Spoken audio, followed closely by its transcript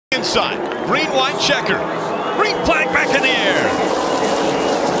inside. Green, white, checker. Green flag back in the air.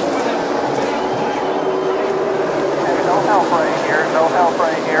 No help right here. No help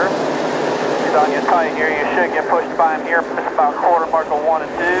right here. He's on your tight here. You should get pushed by him here. It's about quarter marker 1 and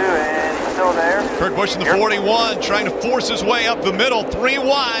 2, and he's still there. Kurt Busch in the 41, trying to force his way up the middle. 3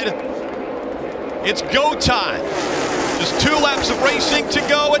 wide. It's go time. Just 2 laps of racing to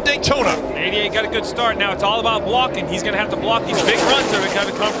go at Daytona. 88 got a good start. Now it's all about blocking. He's going to have to block these big runs that are going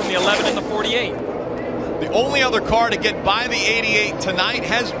to come from the 11 and the 48. The only other car to get by the 88 tonight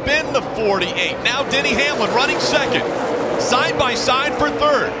has been the 48. Now Denny Hamlin running second. Side by side for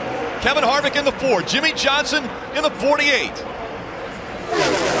third. Kevin Harvick in the 4. Jimmy Johnson in the 48.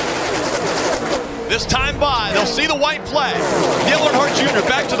 This time by, they'll see the white flag. Dale Earnhardt Jr.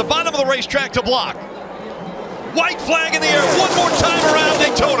 back to the bottom of the racetrack to block. White flag in the air one more time around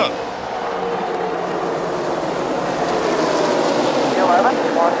Daytona. 11,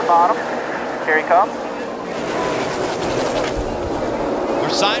 watch the bottom. Here he comes. They're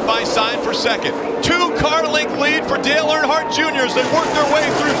side by side for second. 2-car length lead for Dale Earnhardt Jr. as they work their way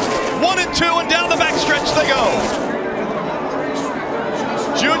through 1 and 2, and down the backstretch they go.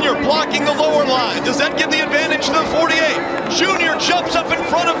 Junior blocking the lower line. Does that give the advantage to the 48? Junior jumps up in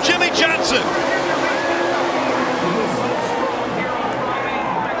front of Jimmy Johnson.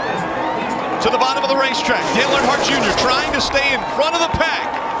 To the bottom of the racetrack, Dale Earnhardt Jr. trying to stay in front of the pack.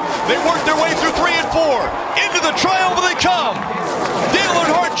 They work their way through 3 and 4. Into the triumph they come. Dale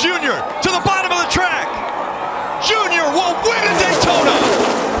Earnhardt Jr. to the bottom of the track. Junior will win at Daytona.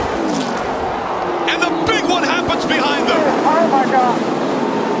 And the big one happens behind them. Oh my God.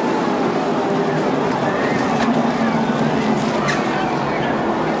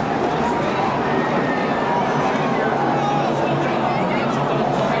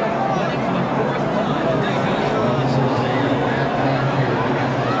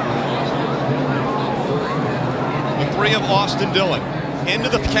 Of Austin Dillon into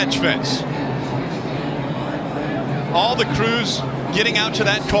the catch fence. All the crews getting out to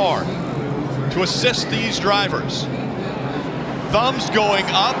that car to assist these drivers. Thumbs going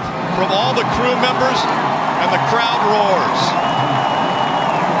up from all the crew members, and the crowd roars.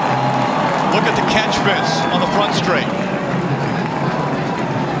 Look at the catch fence on the front straight.